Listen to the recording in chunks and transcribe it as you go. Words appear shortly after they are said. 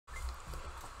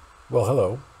Well,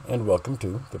 hello, and welcome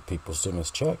to the People's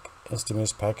Stimulus Check and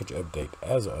Stimulus Package Update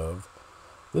as of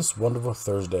this wonderful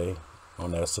Thursday,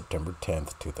 known as September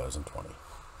 10th, 2020.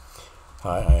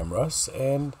 Hi, I am Russ,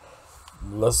 and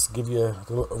let's give you a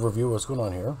little overview of what's going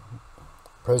on here.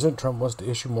 President Trump wants to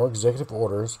issue more executive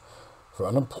orders for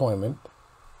unemployment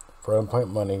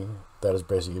money that is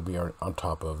basically going to be on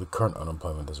top of the current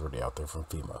unemployment that's already out there from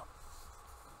FEMA.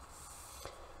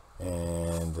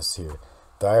 And this here.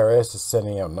 The IRS is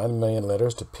sending out 9 million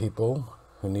letters to people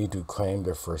who need to claim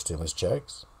their first stimulus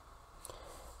checks.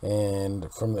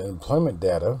 And from the employment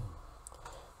data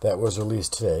that was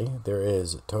released today, there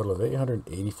is a total of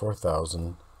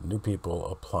 884,000 new people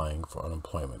applying for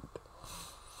unemployment.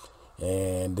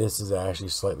 And this is actually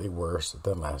slightly worse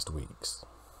than last week's,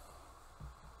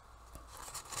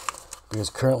 because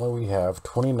currently we have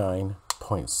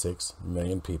 29.6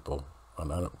 million people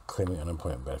on claiming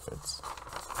unemployment benefits.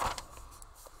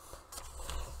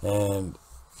 And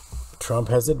Trump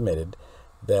has admitted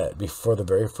that before the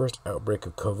very first outbreak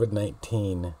of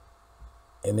COVID-19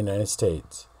 in the United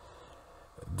States,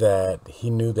 that he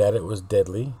knew that it was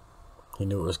deadly, he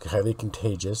knew it was highly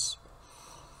contagious,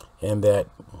 and that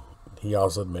he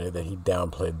also admitted that he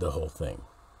downplayed the whole thing.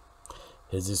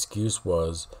 His excuse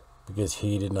was because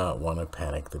he did not want to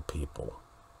panic the people.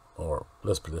 Or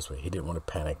let's put it this way, he didn't want to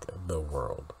panic the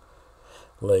world.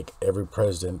 Like every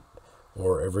president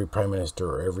or every prime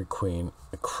minister or every queen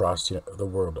across the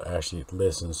world actually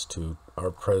listens to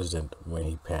our president when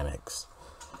he panics.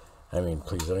 I mean,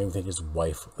 please, I don't even think his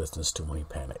wife listens to him when he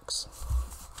panics.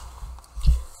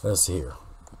 Let's see here.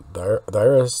 The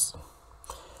IRS,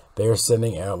 they are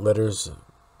sending out letters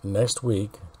next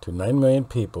week to 9 million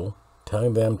people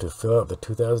telling them to fill out the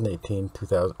 2018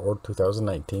 or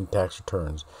 2019 tax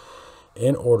returns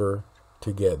in order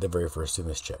to get the very first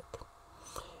stimulus check.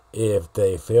 If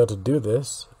they fail to do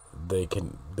this, they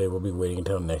will be waiting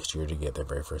until next year to get their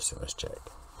very first stimulus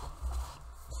check.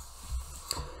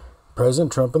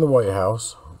 President Trump and the White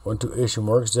House want to issue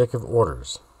more executive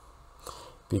orders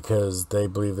because they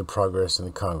believe the progress in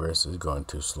the Congress is going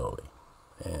too slowly.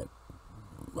 And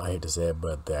I hate to say it,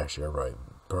 but they actually are right.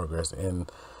 Progress in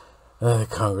the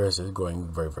Congress is going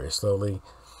very, very slowly.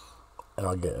 And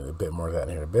I'll get a bit more of that in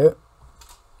here in a bit.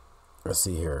 Let's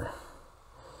see here.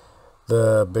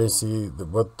 What the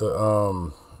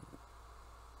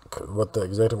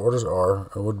executive orders are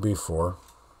or would be for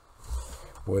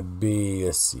would be,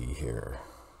 let's see here,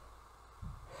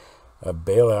 a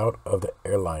bailout of an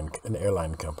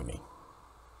airline company.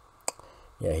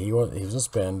 Yeah, he was going to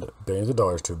spend billions of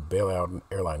dollars to bail out an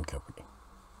airline company.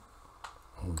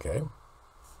 Okay.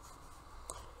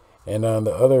 And on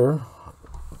the other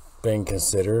being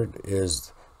considered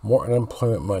is more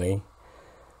unemployment money,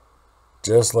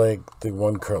 just like the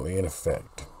one currently in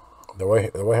effect. The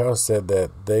White House said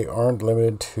that they aren't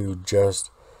limited to just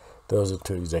those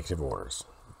two executive orders.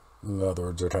 In other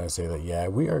words, they're trying to say that, yeah,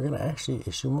 we are going to actually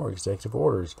issue more executive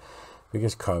orders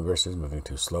because Congress is moving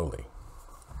too slowly.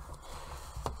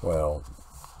 Well,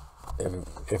 if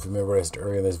you remember what I said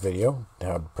earlier in this video,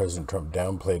 how President Trump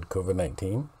downplayed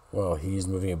COVID-19, well, he's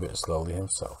moving a bit slowly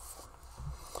himself.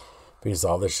 Because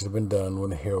all this should have been done when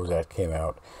the HEROES Act came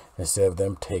out, instead of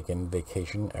them taking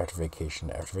vacation after vacation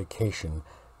after vacation,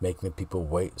 making the people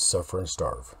wait, suffer, and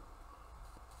starve.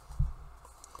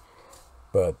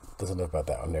 But there's enough about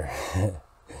that one there.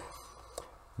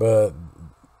 But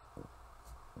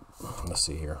let's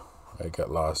see here. I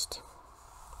got lost.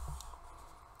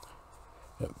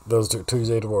 Those are two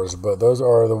executive orders, but those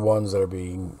are the ones that are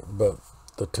being, but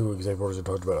the two executive orders I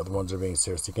talked about are the ones that are being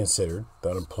seriously considered, the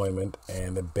unemployment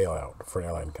and the bailout for an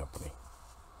airline company.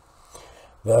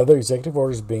 The other executive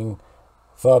orders being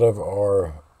thought of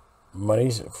are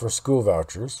monies for school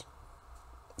vouchers.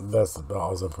 That's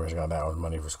all the information on that one,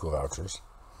 money for school vouchers.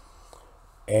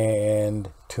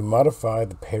 And to modify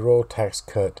the payroll tax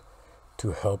cut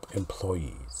to help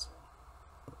employees.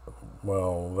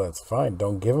 Well, that's fine.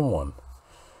 Don't give them one,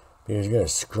 because you're going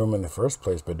to screw them in the first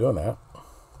place by doing that.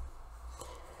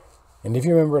 And if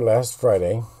you remember last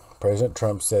Friday, President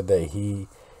Trump said that he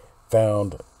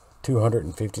found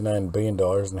 $259 billion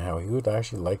and how he would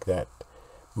actually like that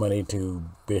money to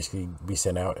basically be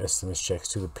sent out as stimulus checks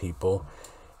to the people.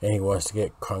 And he wants to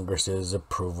get Congress's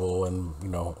approval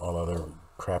and, all other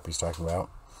crap he's talking about.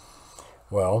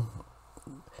 Well,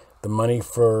 the money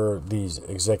for these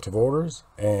executive orders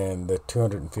and the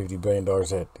 $250 billion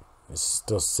that is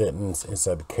still sitting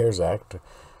inside the CARES Act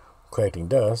collecting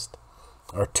dust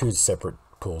are two separate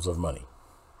pools of money.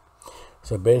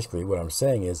 So basically what I'm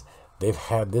saying is they've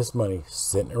had this money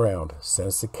sitting around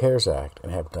since the CARES Act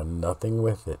and have done nothing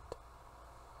with it.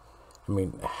 I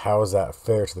mean, how is that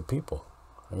fair to the people?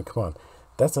 I mean, come on.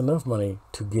 That's enough money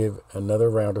to give another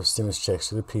round of stimulus checks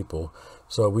to the people,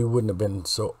 so we wouldn't have been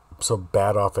so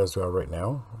bad off as we are right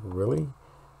now. Really?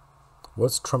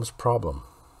 What's Trump's problem?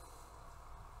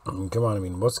 I mean, come on. I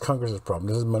mean, what's Congress's problem?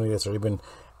 This is money that's already been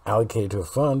allocated to a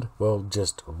fund. Well,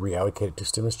 just reallocate it to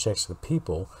stimulus checks to the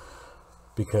people,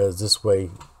 because this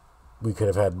way we could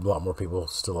have had a lot more people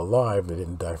still alive that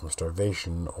didn't die from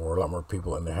starvation, or a lot more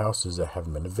people in their houses that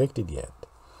haven't been evicted yet.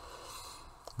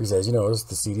 Because as you know, the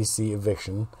CDC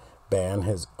eviction ban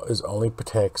only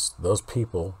protects those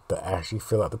people that actually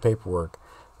fill out the paperwork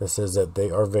that says that they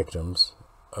are victims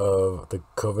of the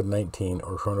COVID-19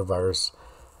 or coronavirus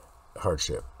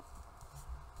hardship.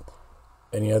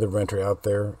 Any other renter out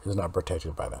there is not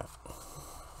protected by that.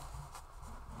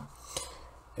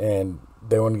 And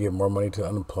they want to give more money to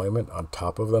unemployment on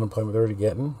top of the unemployment they're already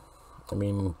getting. I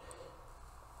mean,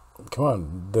 come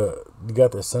on. You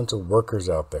got the essential workers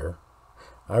out there.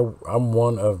 I'm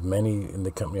one of many in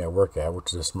the company I work at,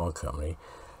 which is a small company.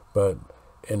 But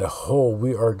in a whole,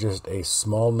 we are just a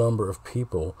small number of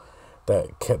people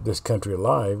that kept this country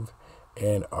alive.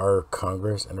 And our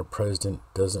Congress and our president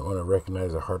doesn't want to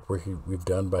recognize the hard work we've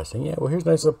done by saying, yeah, well, here's a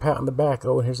nice little pat on the back.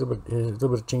 Oh, and here's a little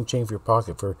bit of ching-ching for your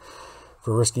pocket for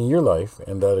risking your life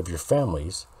and that of your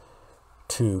families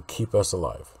to keep us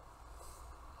alive.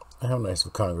 How nice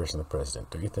of Congress and the president,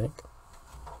 do you think?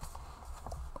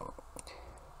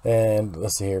 And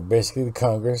let's see here. Basically, the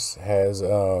Congress has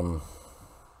they've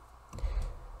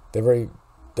already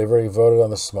voted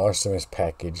on the smaller stimulus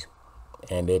package,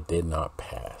 and it did not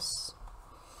pass.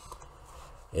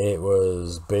 It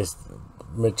was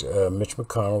Mitch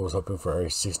McConnell was hoping for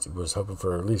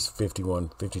at least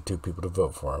 52 people to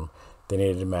vote for him. They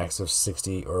needed a max of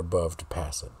 60 or above to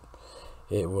pass it.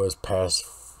 It was passed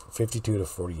 52 to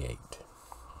 48.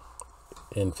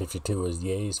 And 52 was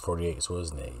yeas, 48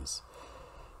 was nays.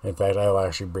 In fact, I'll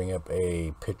actually bring up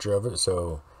a picture of it.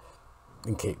 So,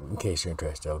 in case you're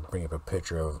interested, I'll bring up a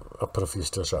picture of. I'll put a few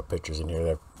still shot pictures in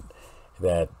here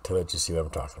that to let you see what I'm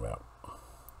talking about.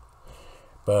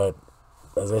 But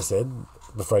as I said,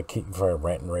 before I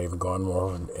rant and rave and go on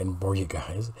more and bore you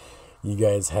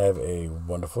guys have a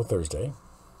wonderful Thursday.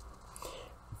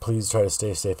 Please try to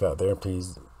stay safe out there.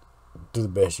 Please do the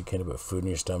best you can to put food in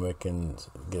your stomach and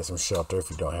get some shelter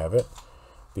if you don't have it,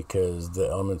 because the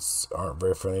elements aren't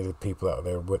very friendly to the people out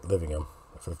there living them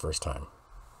for the first time,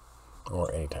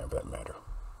 or any time for that matter.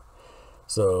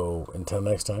 So until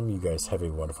next time, you guys have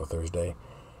a wonderful Thursday,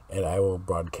 and I will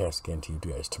broadcast again to you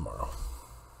guys tomorrow.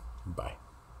 Bye.